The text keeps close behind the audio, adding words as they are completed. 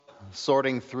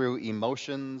sorting through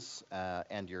emotions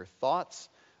and your thoughts,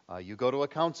 you go to a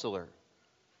counselor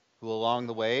who along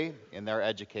the way in their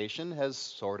education has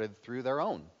sorted through their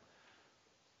own.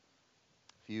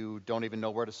 If you don't even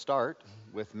know where to start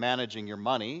with managing your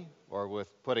money or with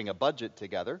putting a budget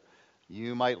together,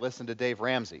 you might listen to Dave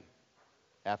Ramsey.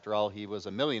 After all, he was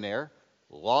a millionaire,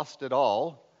 lost it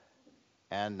all,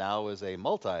 and now is a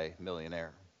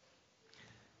multi-millionaire.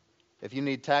 If you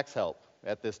need tax help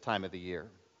at this time of the year,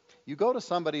 you go to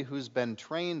somebody who's been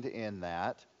trained in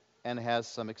that and has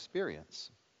some experience.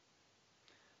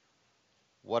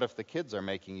 What if the kids are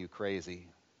making you crazy?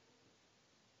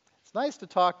 It's nice to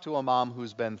talk to a mom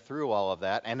who's been through all of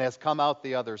that and has come out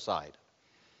the other side.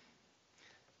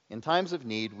 In times of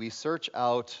need, we search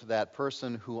out that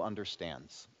person who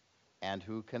understands and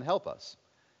who can help us.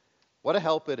 What a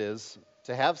help it is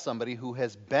to have somebody who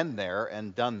has been there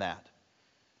and done that.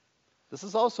 This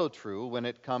is also true when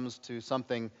it comes to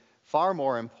something far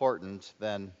more important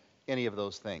than any of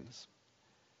those things.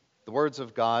 The words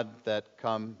of God that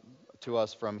come to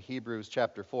us from Hebrews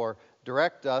chapter 4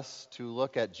 direct us to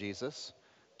look at Jesus,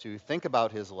 to think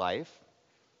about his life,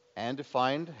 and to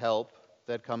find help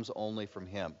that comes only from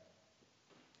him.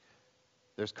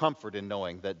 There's comfort in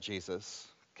knowing that Jesus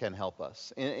can help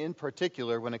us, in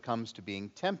particular when it comes to being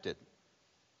tempted.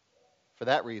 For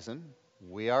that reason,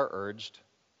 we are urged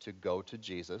to go to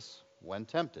Jesus when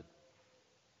tempted.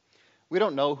 We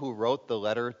don't know who wrote the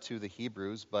letter to the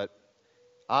Hebrews, but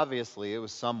obviously it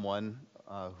was someone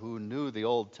who knew the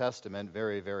Old Testament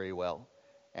very, very well.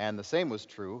 And the same was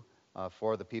true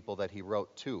for the people that he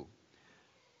wrote to.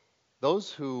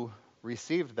 Those who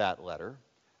received that letter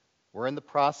were in the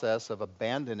process of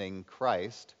abandoning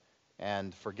Christ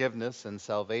and forgiveness and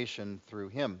salvation through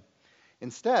him.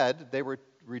 Instead, they were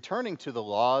returning to the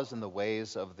laws and the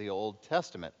ways of the Old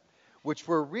Testament, which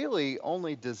were really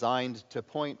only designed to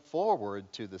point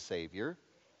forward to the Savior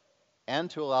and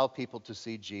to allow people to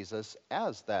see Jesus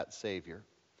as that Savior.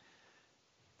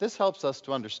 This helps us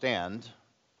to understand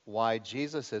why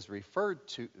Jesus is referred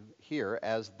to here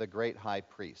as the great high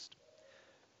priest.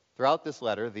 Throughout this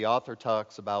letter, the author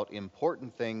talks about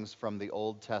important things from the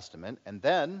Old Testament and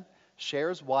then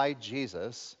shares why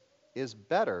Jesus is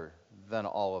better than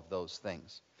all of those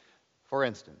things. For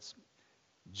instance,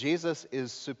 Jesus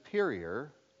is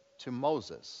superior to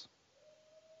Moses.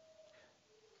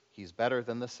 He's better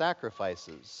than the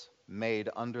sacrifices made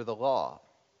under the law.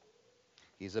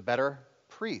 He's a better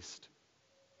priest.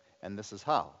 And this is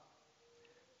how.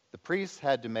 The priests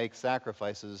had to make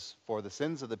sacrifices for the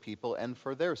sins of the people and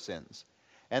for their sins.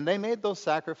 And they made those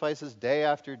sacrifices day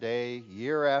after day,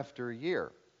 year after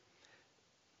year.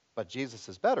 But Jesus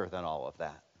is better than all of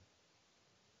that.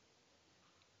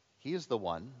 He is the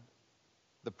one,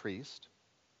 the priest,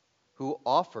 who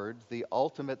offered the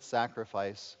ultimate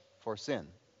sacrifice for sin.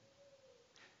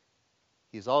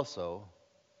 He's also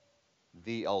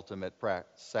the ultimate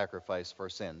sacrifice for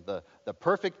sin. The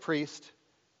perfect priest,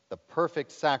 the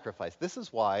perfect sacrifice. This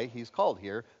is why he's called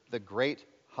here the great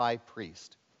high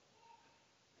priest.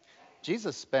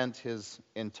 Jesus spent his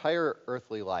entire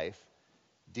earthly life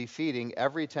defeating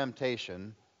every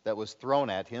temptation that was thrown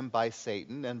at him by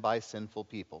Satan and by sinful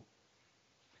people.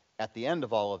 At the end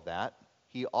of all of that,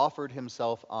 he offered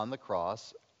himself on the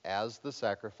cross as the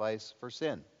sacrifice for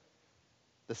sin.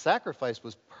 The sacrifice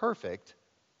was perfect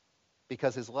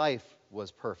because his life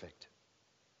was perfect.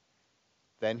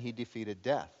 Then he defeated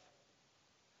death.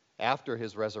 After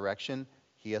his resurrection,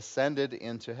 he ascended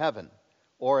into heaven.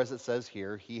 Or as it says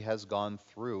here, he has gone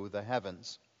through the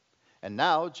heavens. And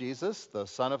now Jesus, the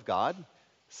Son of God,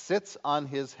 sits on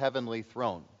his heavenly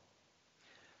throne.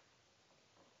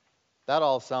 That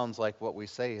all sounds like what we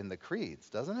say in the creeds,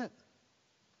 doesn't it?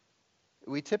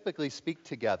 We typically speak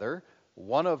together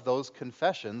one of those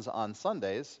confessions on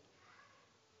Sundays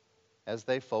as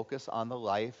they focus on the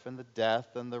life and the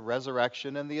death and the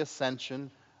resurrection and the ascension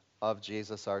of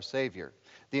Jesus our Savior.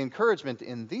 The encouragement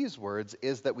in these words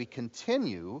is that we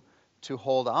continue to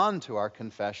hold on to our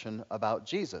confession about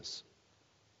Jesus.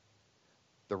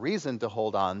 The reason to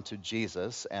hold on to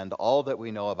Jesus and all that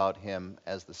we know about him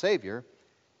as the Savior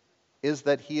is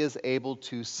that he is able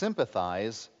to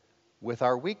sympathize with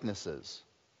our weaknesses.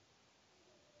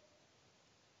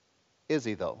 Is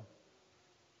he, though?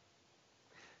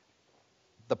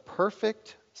 The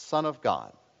perfect Son of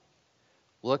God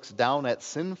looks down at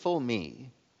sinful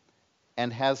me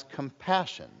and has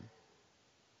compassion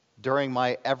during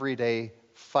my everyday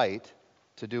fight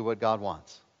to do what God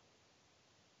wants.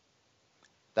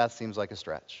 That seems like a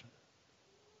stretch.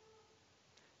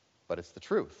 But it's the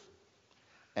truth.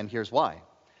 And here's why.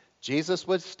 Jesus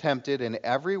was tempted in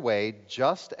every way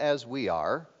just as we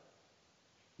are,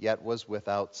 yet was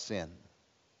without sin.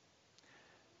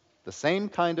 The same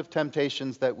kind of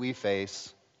temptations that we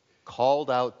face called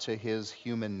out to his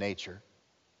human nature.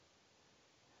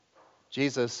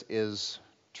 Jesus is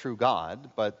true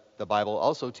God, but the Bible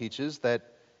also teaches that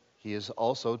he is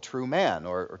also true man,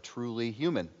 or truly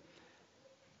human.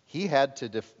 He had to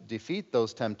defeat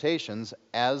those temptations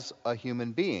as a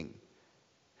human being.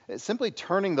 Simply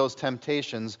turning those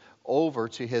temptations over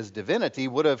to his divinity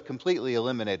would have completely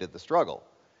eliminated the struggle.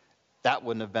 That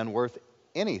wouldn't have been worth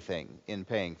anything in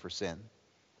paying for sin.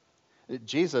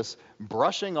 Jesus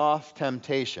brushing off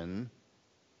temptation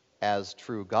as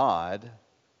true God,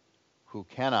 who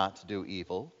cannot do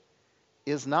evil,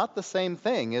 is not the same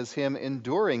thing as him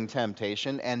enduring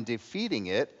temptation and defeating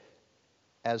it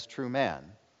as true man,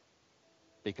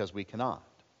 because we cannot.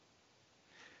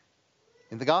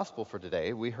 In the gospel for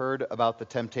today, we heard about the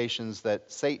temptations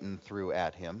that Satan threw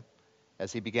at him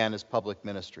as he began his public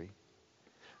ministry.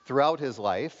 Throughout his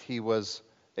life, he was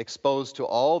exposed to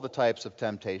all the types of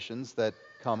temptations that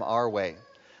come our way.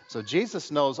 So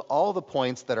Jesus knows all the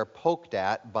points that are poked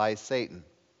at by Satan,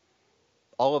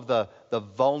 all of the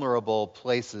vulnerable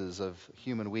places of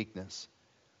human weakness.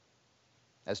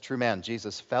 As true man,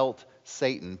 Jesus felt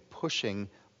Satan pushing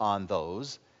on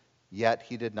those, yet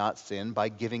he did not sin by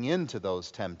giving in to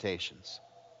those temptations.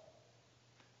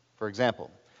 For example,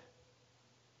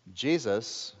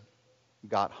 Jesus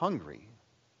got hungry,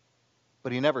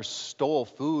 but he never stole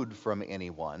food from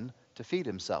anyone to feed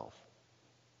himself.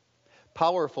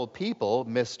 Powerful people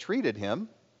mistreated him,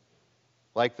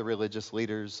 like the religious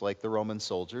leaders, like the Roman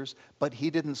soldiers, but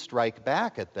he didn't strike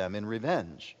back at them in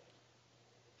revenge.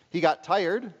 He got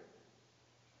tired,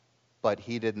 but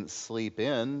he didn't sleep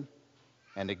in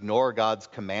and ignore God's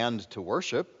command to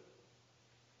worship.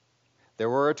 There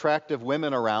were attractive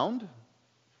women around,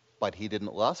 but he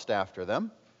didn't lust after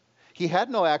them. He had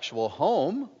no actual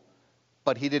home,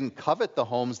 but he didn't covet the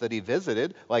homes that he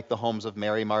visited, like the homes of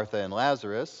Mary, Martha, and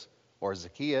Lazarus, or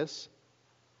Zacchaeus.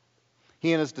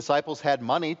 He and his disciples had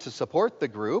money to support the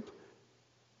group,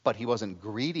 but he wasn't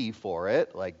greedy for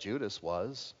it like Judas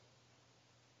was.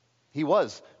 He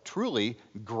was truly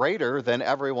greater than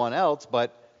everyone else,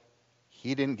 but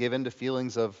he didn't give in to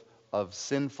feelings of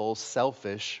sinful,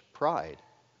 selfish pride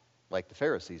like the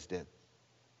Pharisees did.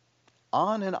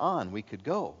 On and on we could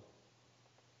go.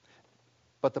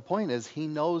 But the point is, he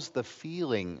knows the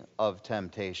feeling of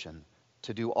temptation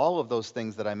to do all of those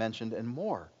things that I mentioned and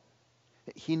more.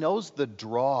 He knows the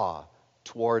draw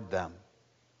toward them.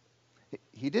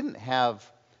 He didn't have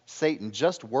Satan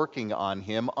just working on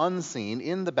him unseen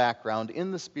in the background,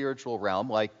 in the spiritual realm,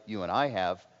 like you and I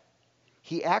have.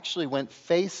 He actually went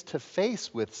face to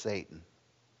face with Satan.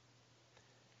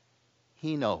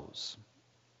 He knows,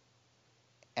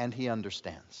 and he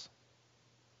understands.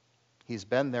 He's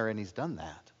been there and he's done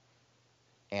that.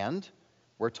 And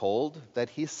we're told that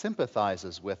he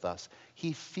sympathizes with us.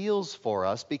 He feels for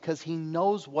us because he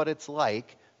knows what it's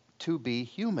like to be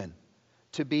human,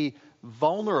 to be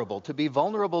vulnerable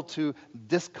to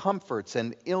discomforts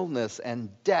and illness and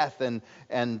death,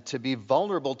 and to be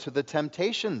vulnerable to the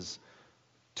temptations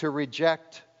to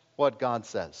reject what God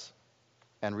says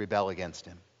and rebel against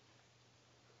him.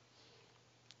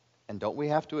 And don't we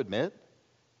have to admit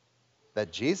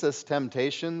that Jesus'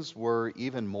 temptations were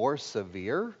even more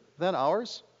severe than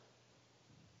ours?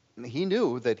 He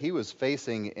knew that he was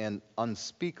facing an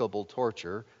unspeakable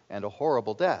torture and a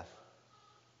horrible death.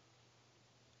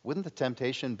 Wouldn't the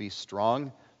temptation be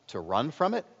strong to run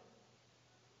from it?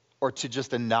 Or to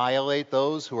just annihilate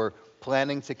those who are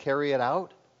planning to carry it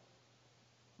out?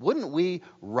 Wouldn't we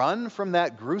run from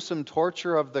that gruesome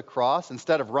torture of the cross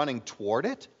instead of running toward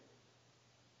it?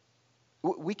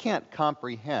 We can't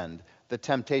comprehend the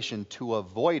temptation to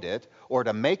avoid it or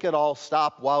to make it all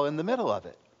stop while in the middle of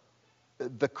it.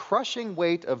 The crushing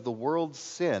weight of the world's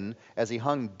sin as he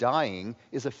hung dying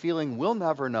is a feeling we'll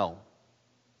never know.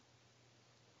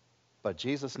 But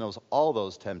Jesus knows all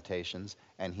those temptations,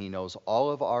 and he knows all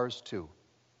of ours too.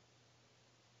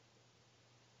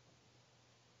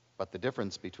 But the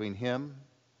difference between him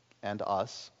and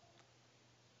us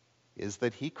is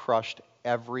that he crushed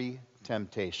every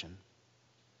temptation.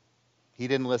 He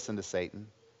didn't listen to Satan,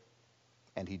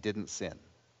 and he didn't sin.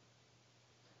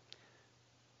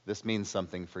 This means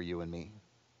something for you and me.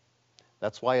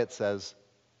 That's why it says,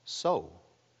 so.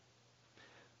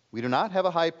 We do not have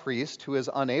a high priest who is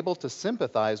unable to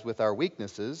sympathize with our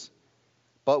weaknesses,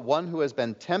 but one who has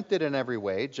been tempted in every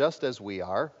way, just as we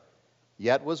are,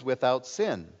 yet was without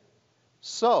sin.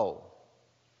 So,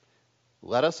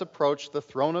 let us approach the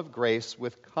throne of grace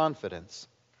with confidence,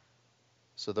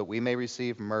 so that we may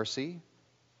receive mercy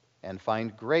and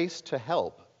find grace to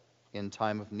help in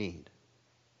time of need.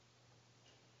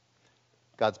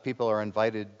 God's people are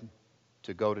invited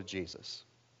to go to Jesus.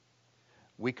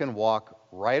 We can walk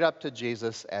right up to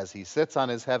Jesus as he sits on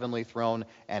his heavenly throne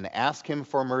and ask him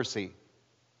for mercy,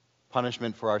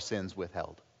 punishment for our sins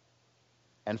withheld,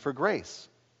 and for grace,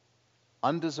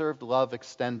 undeserved love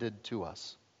extended to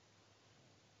us.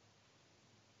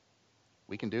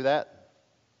 We can do that.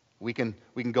 We can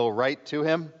go right to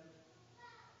him.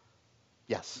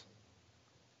 Yes.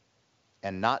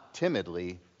 And not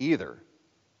timidly either.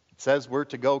 It says we're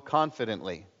to go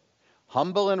confidently.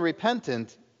 Humble and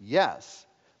repentant, yes,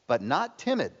 but not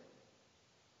timid.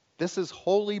 This is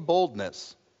holy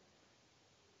boldness.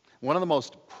 One of the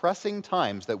most pressing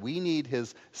times that we need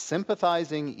his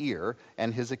sympathizing ear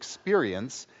and his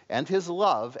experience and his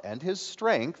love and his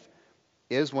strength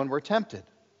is when we're tempted.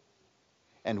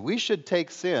 And we should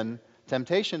take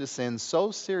temptation to sin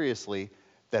so seriously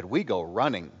that we go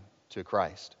running to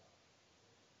Christ.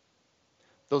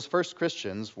 Those first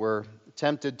Christians were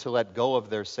tempted to let go of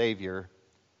their Savior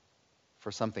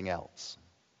for something else.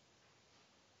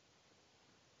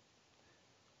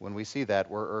 When we see that,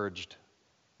 we're urged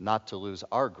not to lose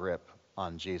our grip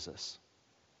on Jesus.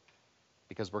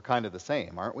 Because we're kind of the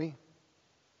same, aren't we?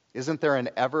 Isn't there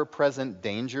an ever-present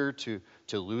danger to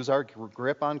lose our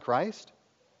grip on Christ?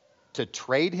 To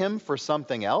trade him for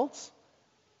something else?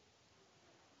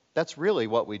 That's really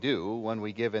what we do when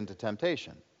we give in to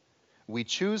temptation. We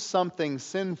choose something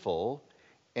sinful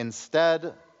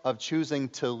instead of choosing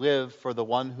to live for the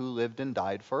one who lived and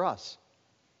died for us.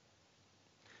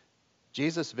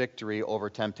 Jesus' victory over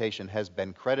temptation has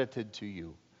been credited to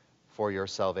you for your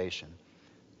salvation.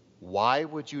 Why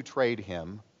would you trade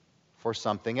him for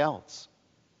something else?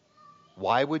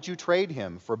 Why would you trade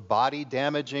him for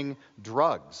body-damaging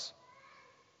drugs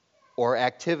or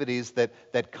activities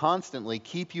that constantly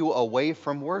keep you away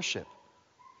from worship?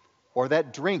 Or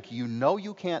that drink you know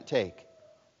you can't take?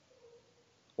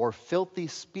 Or filthy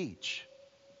speech?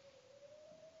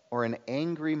 Or an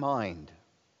angry mind?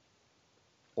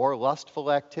 Or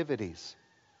lustful activities?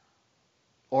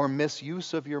 Or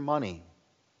misuse of your money?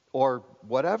 Or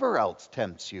whatever else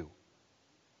tempts you?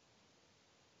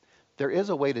 There is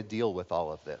a way to deal with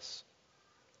all of this.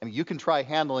 I mean, you can try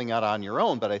handling it on your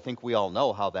own, but I think we all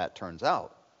know how that turns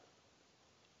out.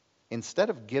 Instead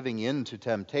of giving in to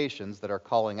temptations that are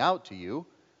calling out to you,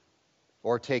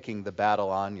 or taking the battle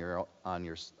on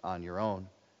your own,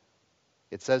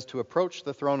 it says to approach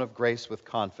the throne of grace with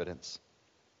confidence,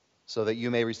 so that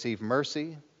you may receive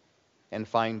mercy and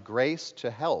find grace to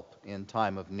help in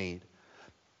time of need.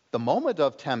 The moment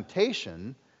of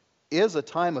temptation is a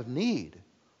time of need.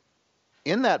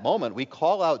 In that moment, we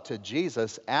call out to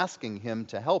Jesus, asking him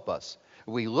to help us.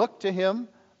 We look to him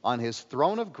on his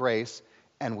throne of grace,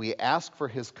 and we ask for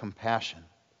his compassion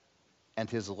and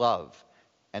his love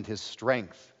and his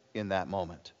strength in that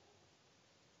moment.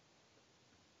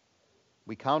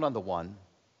 We count on the one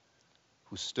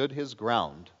who stood his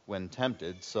ground when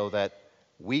tempted so that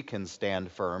we can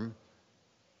stand firm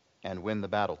and win the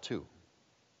battle too.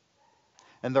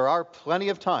 And there are plenty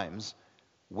of times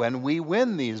when we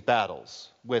win these battles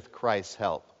with Christ's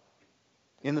help,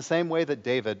 in the same way that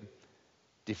David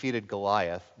defeated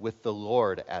Goliath with the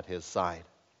Lord at his side.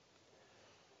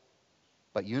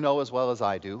 But you know as well as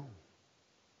I do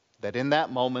that in that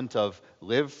moment of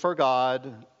live for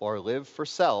God or live for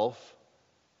self,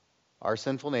 our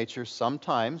sinful nature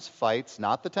sometimes fights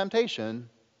not the temptation,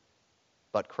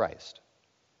 but Christ.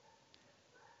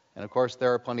 And of course,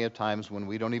 there are plenty of times when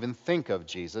we don't even think of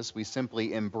Jesus. We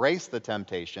simply embrace the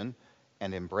temptation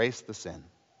and embrace the sin.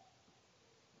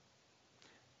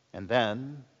 And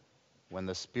then, when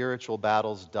the spiritual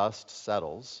battle's dust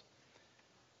settles,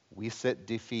 we sit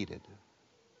defeated,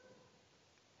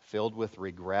 filled with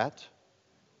regret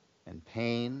and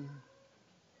pain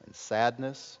and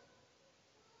sadness.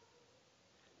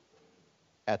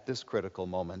 At this critical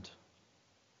moment,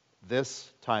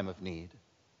 this time of need,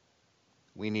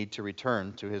 we need to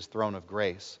return to his throne of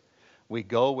grace. We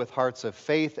go with hearts of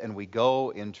faith, and we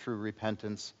go in true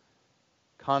repentance,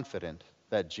 confident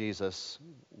that Jesus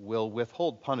will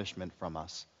withhold punishment from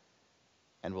us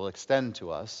and will extend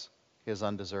to us his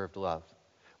undeserved love.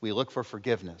 We look for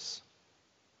forgiveness,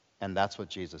 and that's what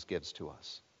Jesus gives to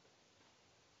us.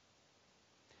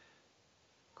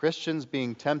 Christians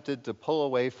being tempted to pull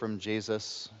away from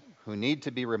Jesus, who need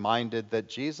to be reminded that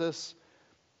Jesus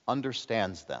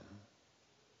understands them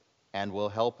and will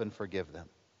help and forgive them.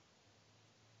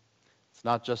 It's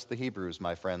not just the Hebrews,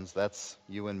 my friends. That's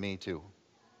you and me too.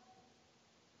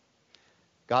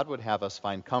 God would have us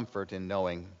find comfort in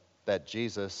knowing that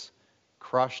Jesus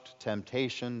crushed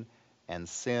temptation and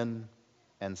sin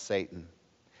and Satan.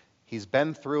 He's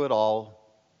been through it all,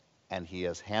 and he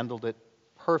has handled it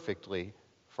perfectly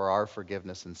for our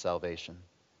forgiveness and salvation.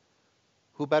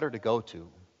 Who better to go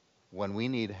to when we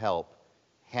need help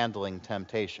handling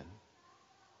temptation?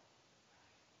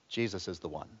 Jesus is the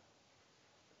one.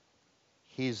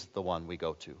 He's the one we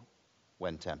go to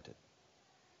when tempted.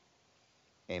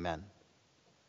 Amen.